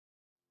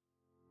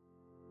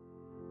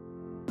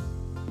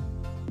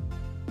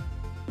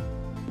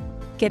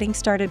Getting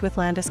started with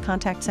Landis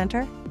Contact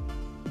Center?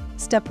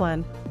 Step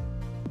 1.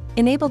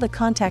 Enable the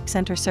contact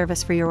center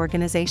service for your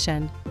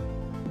organization.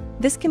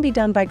 This can be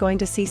done by going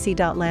to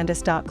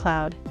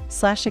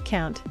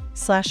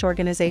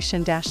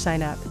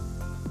cc.landis.cloud/account/organization-signup.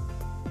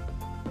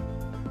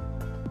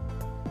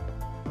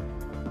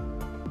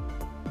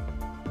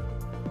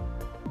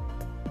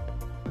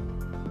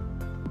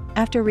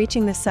 After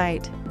reaching the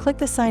site, click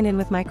the Sign in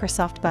with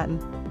Microsoft button.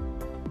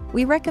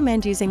 We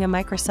recommend using a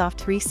Microsoft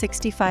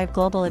 365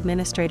 Global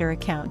Administrator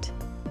account.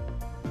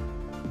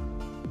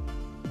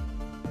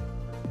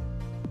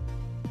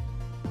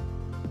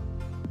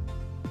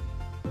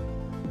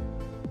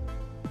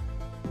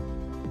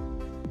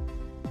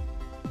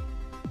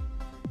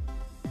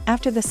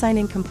 After the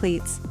sign-in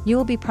completes, you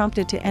will be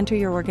prompted to enter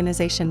your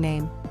organization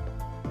name.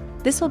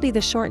 This will be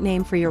the short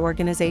name for your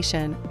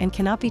organization and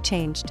cannot be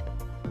changed.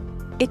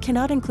 It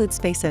cannot include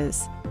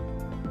spaces.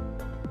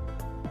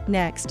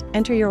 Next,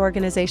 enter your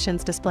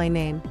organization's display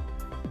name.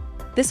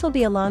 This will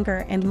be a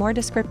longer and more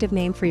descriptive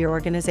name for your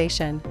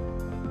organization.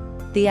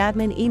 The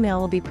admin email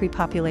will be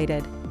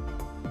pre-populated.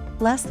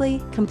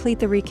 Lastly, complete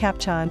the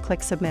reCAPTCHA and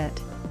click Submit.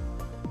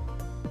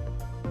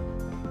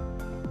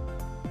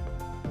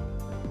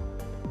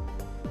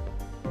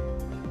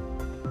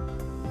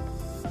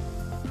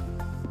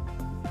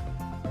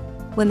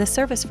 When the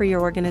service for your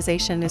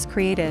organization is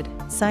created,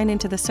 sign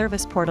into the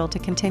service portal to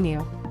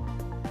continue.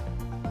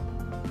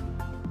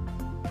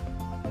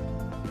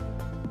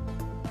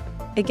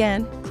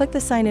 Again, click the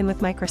Sign in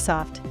with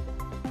Microsoft.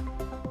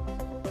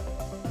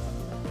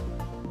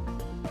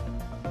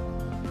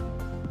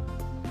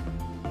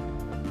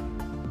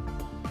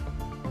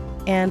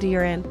 And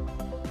you're in.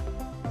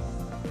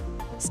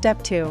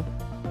 Step 2.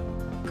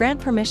 Grant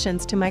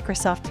permissions to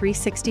Microsoft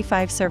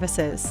 365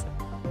 services.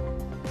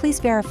 Please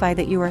verify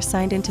that you are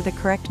signed into the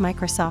correct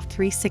Microsoft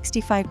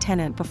 365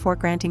 tenant before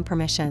granting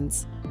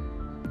permissions.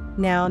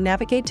 Now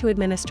navigate to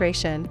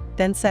Administration,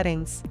 then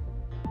Settings.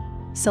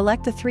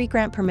 Select the 3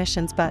 Grant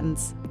Permissions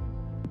buttons.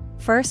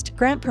 First,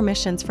 grant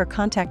permissions for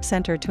Contact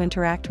Center to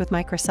interact with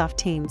Microsoft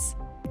Teams.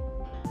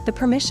 The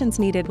permissions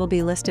needed will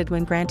be listed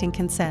when granting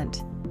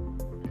consent.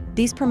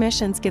 These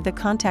permissions give the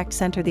Contact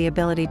Center the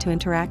ability to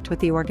interact with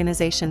the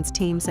organization's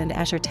Teams and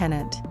Azure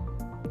tenant.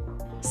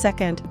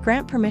 Second,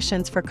 grant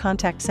permissions for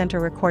Contact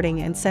Center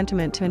recording and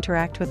sentiment to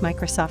interact with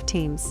Microsoft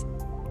Teams.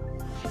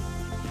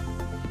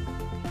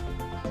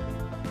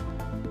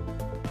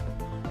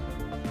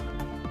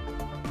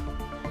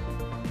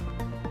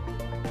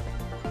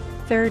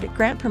 Third,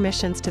 grant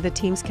permissions to the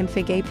Teams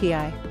Config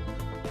API.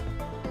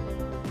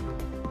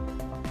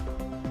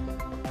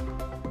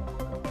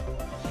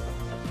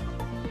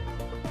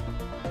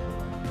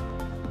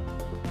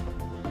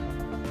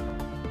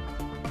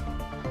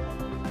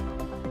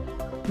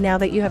 Now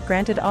that you have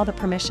granted all the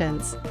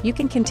permissions, you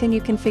can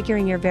continue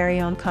configuring your very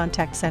own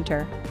contact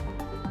center.